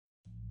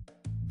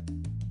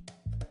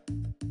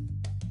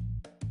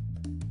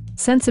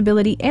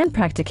sensibility, and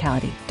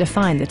practicality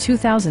define the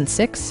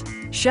 2006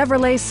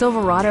 Chevrolet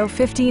Silverado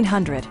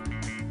 1500.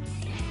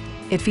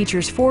 It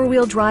features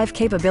four-wheel drive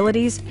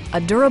capabilities,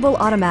 a durable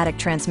automatic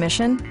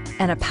transmission,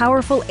 and a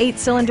powerful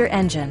 8-cylinder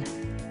engine.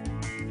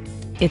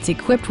 It's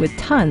equipped with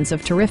tons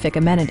of terrific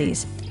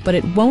amenities, but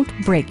it won't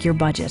break your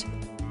budget,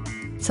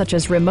 such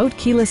as remote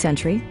keyless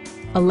entry,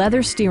 a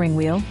leather steering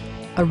wheel,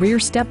 a rear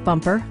step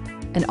bumper,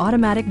 an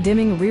automatic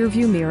dimming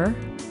rear-view mirror,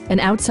 an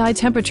outside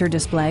temperature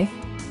display,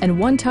 and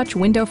one-touch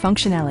window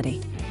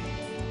functionality.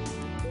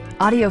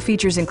 Audio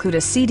features include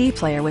a CD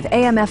player with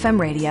AM/FM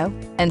radio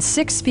and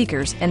 6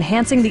 speakers,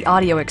 enhancing the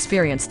audio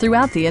experience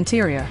throughout the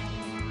interior.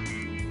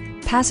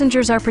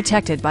 Passengers are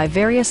protected by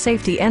various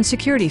safety and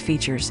security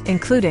features,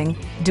 including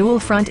dual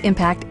front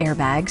impact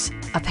airbags,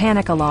 a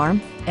panic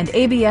alarm, and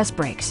ABS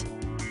brakes.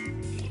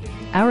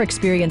 Our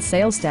experienced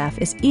sales staff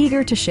is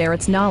eager to share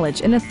its knowledge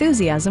and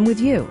enthusiasm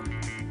with you.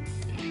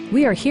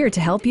 We are here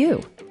to help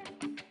you.